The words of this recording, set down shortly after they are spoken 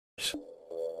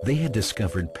They had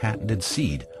discovered patented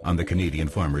seed on the Canadian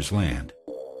farmer's land.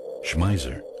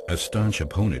 Schmeiser, a staunch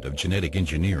opponent of genetic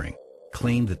engineering,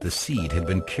 claimed that the seed had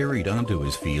been carried onto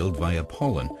his field via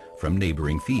pollen from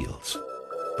neighboring fields.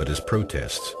 But his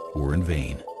protests were in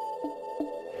vain.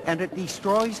 And it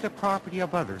destroys the property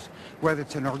of others. Whether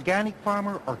it's an organic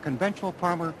farmer or conventional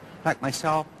farmer like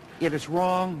myself, it is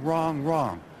wrong, wrong,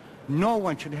 wrong. No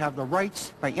one should have the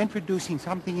rights by introducing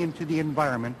something into the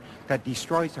environment that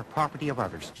destroys the property of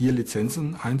others. Hier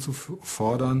Lizenzen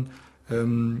einzufordern,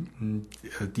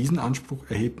 diesen Anspruch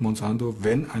erhebt Monsanto,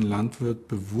 wenn ein Landwirt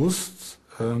bewusst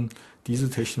diese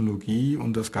Technologie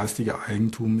und das geistige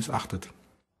Eigentum missachtet.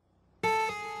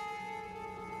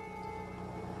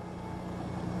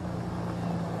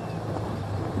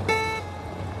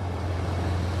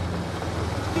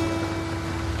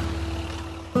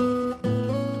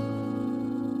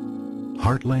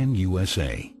 Heartland,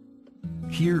 USA.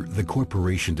 Here, the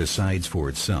corporation decides for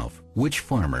itself which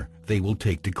farmer they will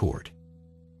take to court.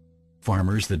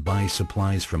 Farmers that buy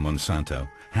supplies from Monsanto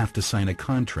have to sign a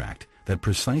contract that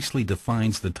precisely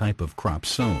defines the type of crop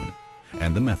sown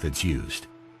and the methods used,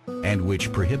 and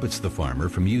which prohibits the farmer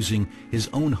from using his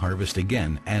own harvest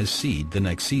again as seed the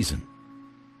next season.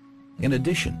 In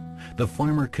addition, the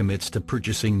farmer commits to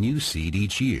purchasing new seed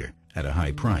each year at a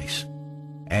high price,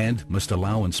 and must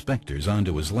allow inspectors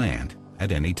onto his land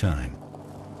at any time.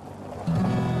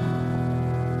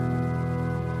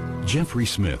 Jeffrey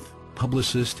Smith,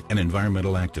 publicist and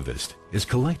environmental activist, is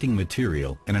collecting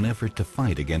material in an effort to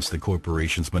fight against the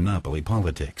corporation's monopoly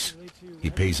politics. He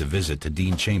pays a visit to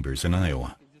Dean Chambers in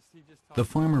Iowa. The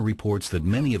farmer reports that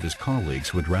many of his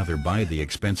colleagues would rather buy the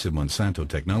expensive Monsanto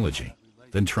technology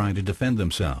than try to defend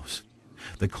themselves.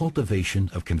 The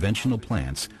cultivation of conventional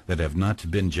plants that have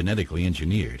not been genetically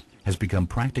engineered has become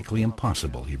practically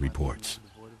impossible, he reports.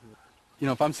 You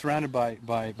know, if I'm surrounded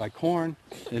by corn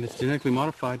and it's genetically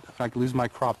modified, I could lose my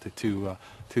crop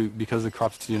because the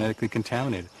crop's genetically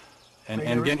contaminated.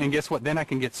 And guess what? Then I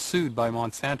can get sued by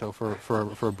Monsanto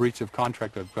for a breach of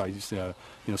contract of trying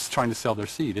to sell their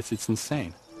seed. It's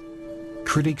insane.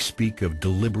 Critics speak of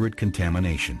deliberate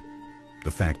contamination.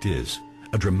 The fact is,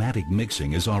 a dramatic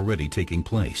mixing is already taking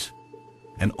place.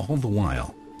 And all the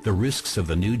while, the risks of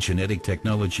the new genetic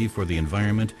technology for the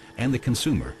environment and the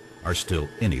consumer are still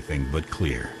anything but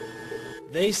clear.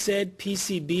 They said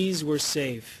PCBs were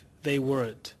safe. They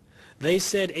weren't. They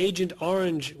said Agent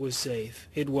Orange was safe.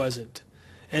 It wasn't.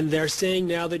 And they're saying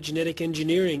now that genetic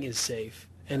engineering is safe.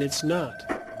 And it's not.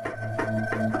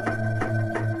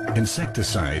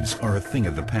 Insecticides are a thing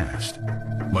of the past.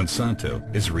 Monsanto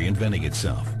is reinventing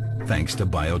itself, thanks to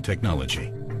biotechnology.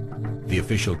 The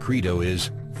official credo is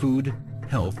food,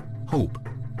 health, hope.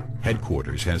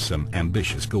 Headquarters has some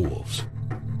ambitious goals.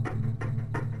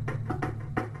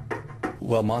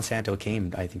 Well, Monsanto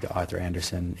came, I think, to Arthur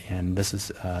Anderson, and this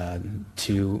is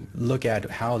to look at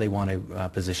how they want to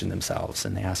position themselves.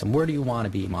 And they asked him, where do you want to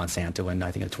be, Monsanto, in,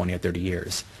 I think, 20 or 30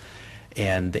 years?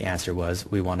 And the answer was,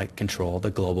 we want to control the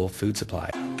global food supply.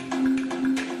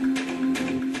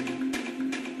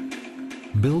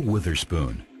 Bill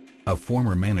Witherspoon, a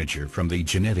former manager from the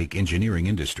genetic engineering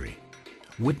industry,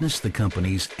 witnessed the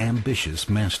company's ambitious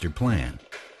master plan,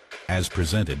 as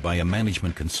presented by a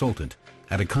management consultant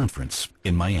at a conference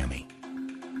in Miami.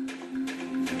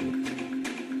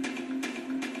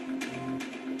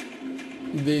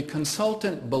 The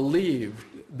consultant believed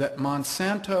that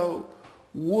Monsanto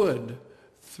would,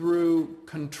 through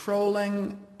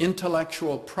controlling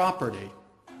intellectual property,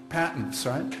 patents,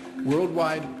 right,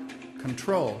 worldwide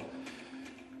control,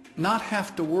 not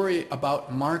have to worry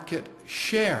about market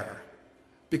share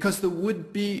because there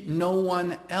would be no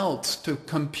one else to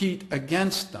compete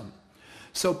against them.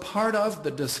 So part of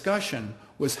the discussion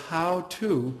was how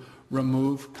to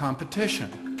remove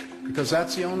competition, because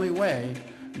that's the only way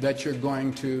that you're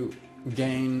going to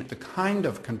gain the kind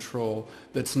of control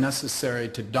that's necessary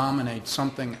to dominate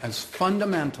something as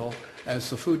fundamental as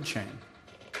the food chain.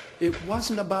 It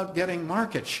wasn't about getting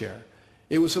market share.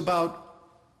 It was about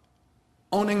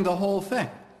owning the whole thing.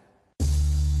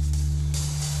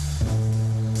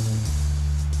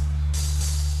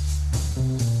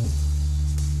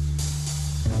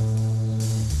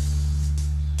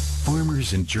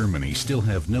 Farmers in Germany still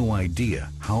have no idea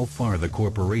how far the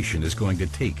corporation is going to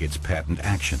take its patent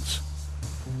actions.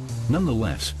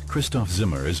 Nonetheless, Christoph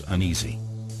Zimmer is uneasy.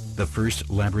 The first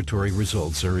laboratory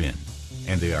results are in,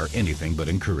 and they are anything but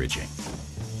encouraging.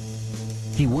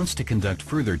 He wants to conduct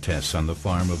further tests on the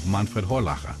farm of Manfred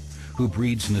Horlacher, who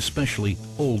breeds an especially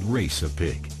old race of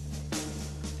pig.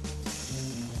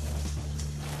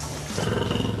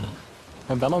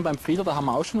 Beim Werner und beim Frieder, da haben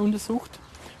wir auch schon untersucht.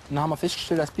 Und dann haben wir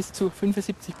festgestellt, dass bis zu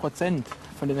 75%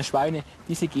 von den Schweinen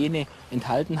diese Gene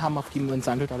enthalten haben, auf die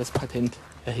Monsanto da das Patent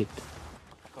erhebt.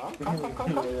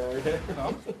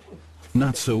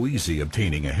 Not so easy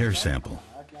obtaining a hair sample.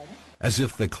 As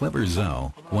if the clever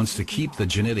Zhao wants to keep the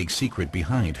genetic secret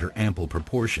behind her ample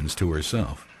proportions to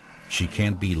herself, she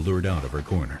can't be lured out of her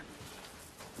corner.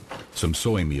 Some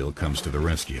soy meal comes to the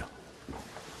rescue.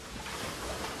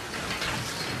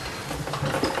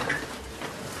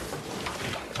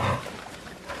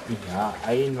 Ja,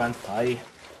 einwandfrei.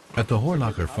 At the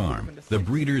Horlacher farm, the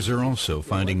breeders are also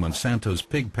finding Monsanto's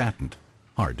pig patent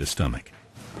hard to stomach.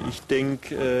 Ich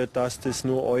denke, dass das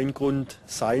nur ein Grund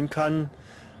sein kann,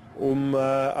 um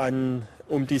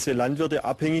diese Landwirte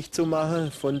abhängig zu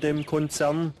machen von dem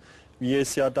Konzern, wie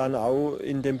es ja dann auch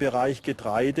in dem Bereich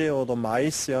Getreide oder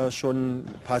Mais ja schon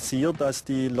passiert, dass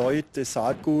die Leute das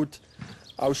Saatgut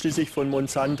ausschließlich von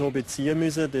Monsanto beziehen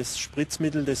müssen, das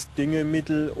Spritzmittel, das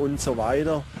Düngemittel und so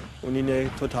weiter, und in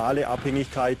eine totale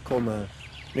Abhängigkeit kommen.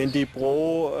 Wenn die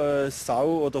pro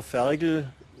Sau oder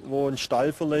Ferkel, wo einen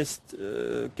Stall verlässt,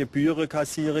 Gebühren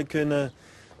kassieren können,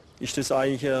 ist das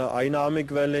eigentlich eine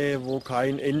Einnahmequelle, wo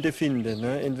kein Ende findet.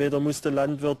 Ne? Entweder muss der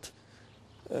Landwirt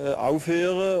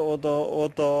aufhören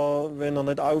oder wenn er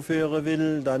nicht aufhören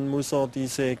will, dann muss er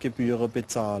diese Gebühren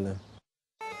bezahlen.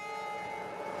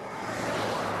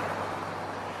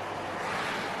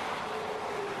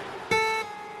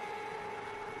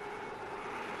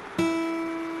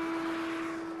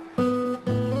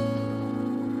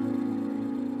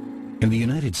 In the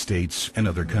United States and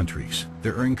other countries,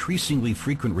 there are increasingly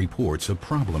frequent reports of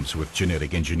problems with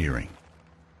genetic engineering.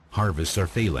 Harvests are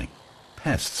failing,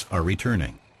 pests are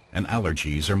returning, and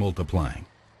allergies are multiplying.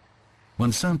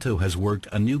 Monsanto has worked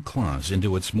a new clause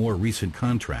into its more recent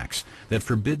contracts that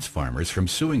forbids farmers from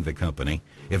suing the company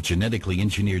if genetically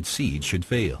engineered seed should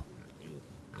fail.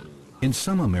 In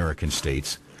some American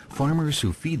states, farmers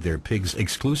who feed their pigs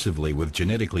exclusively with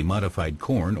genetically modified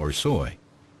corn or soy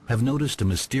have noticed a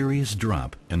mysterious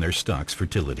drop in their stock's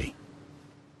fertility.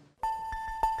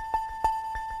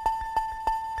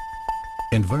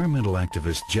 Environmental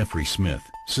activist Jeffrey Smith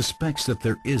suspects that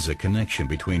there is a connection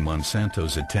between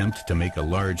Monsanto's attempt to make a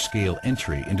large-scale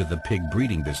entry into the pig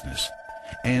breeding business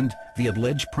and the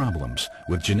alleged problems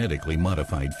with genetically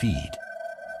modified feed.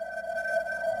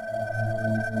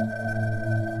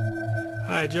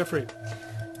 Hi, Jeffrey.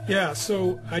 Yeah,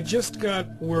 so I just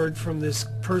got word from this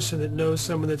person that knows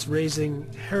someone that's raising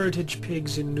heritage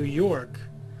pigs in New York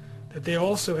that they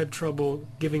also had trouble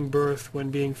giving birth when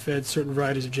being fed certain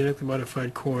varieties of genetically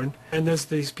modified corn. And there's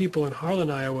these people in Harlan,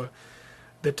 Iowa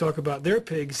that talk about their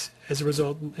pigs as a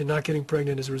result and not getting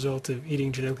pregnant as a result of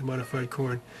eating genetically modified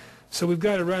corn. So we've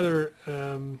got a rather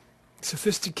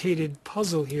sophisticated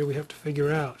puzzle here we have to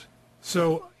figure out.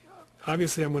 So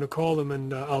obviously I'm going to call them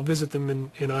and I'll visit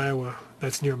them in Iowa.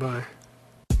 That's nearby.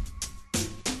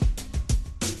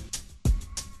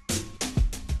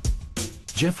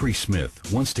 Jeffrey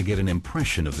Smith wants to get an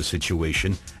impression of the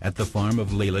situation at the farm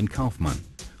of Leland Kaufman,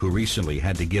 who recently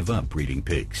had to give up breeding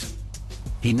pigs.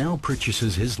 He now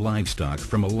purchases his livestock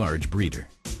from a large breeder.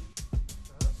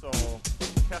 So,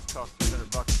 test costs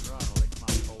 $200 a run when they come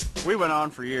out cold. We went on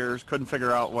for years, couldn't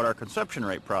figure out what our conception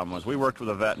rate problem was. We worked with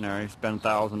a veterinary, spent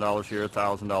 $1,000 here,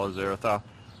 $1,000 there,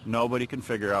 nobody can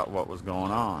figure out what was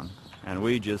going on. And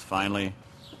we just finally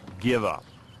give up.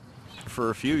 For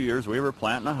a few years, we were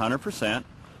planting 100%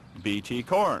 Bt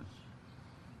corn.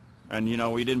 And, you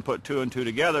know, we didn't put two and two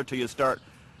together till you start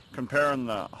comparing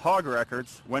the hog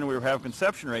records when we were having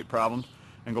conception rate problems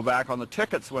and go back on the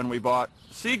tickets when we bought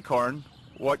seed corn,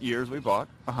 what years we bought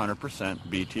 100%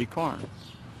 Bt corn.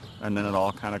 And then it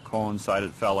all kind of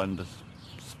coincided, fell into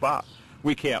spot.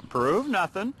 We can't prove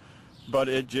nothing, but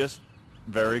it just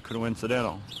very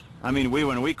coincidental. I mean,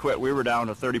 when we quit, we were down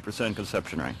to 30%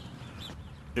 conception rate.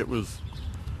 It was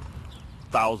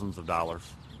thousands of dollars.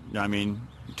 I mean,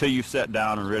 until you sat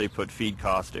down and really put feed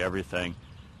costs to everything.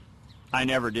 I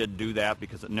never did do that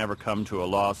because it never come to a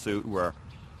lawsuit where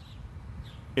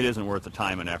it isn't worth the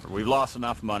time and effort. We've lost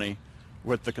enough money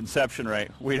with the conception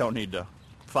rate. We don't need to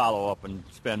follow up and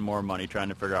spend more money trying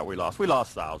to figure out we lost. We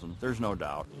lost thousands, there's no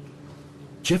doubt.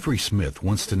 Jeffrey Smith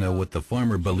wants to know what the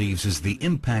farmer believes is the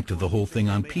impact of the whole thing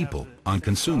on people, on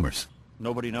consumers.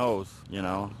 Nobody knows, you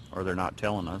know, or they're not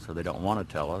telling us, or they don't want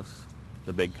to tell us.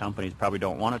 The big companies probably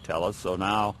don't want to tell us, so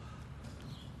now,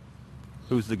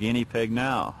 who's the guinea pig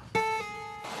now?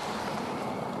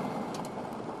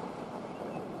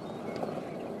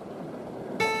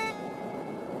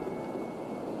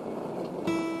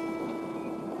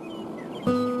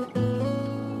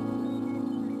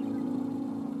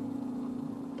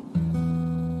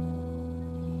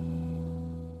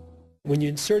 When you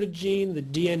insert a gene, the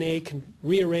DNA can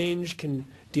rearrange, can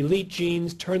delete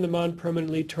genes, turn them on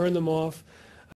permanently, turn them off.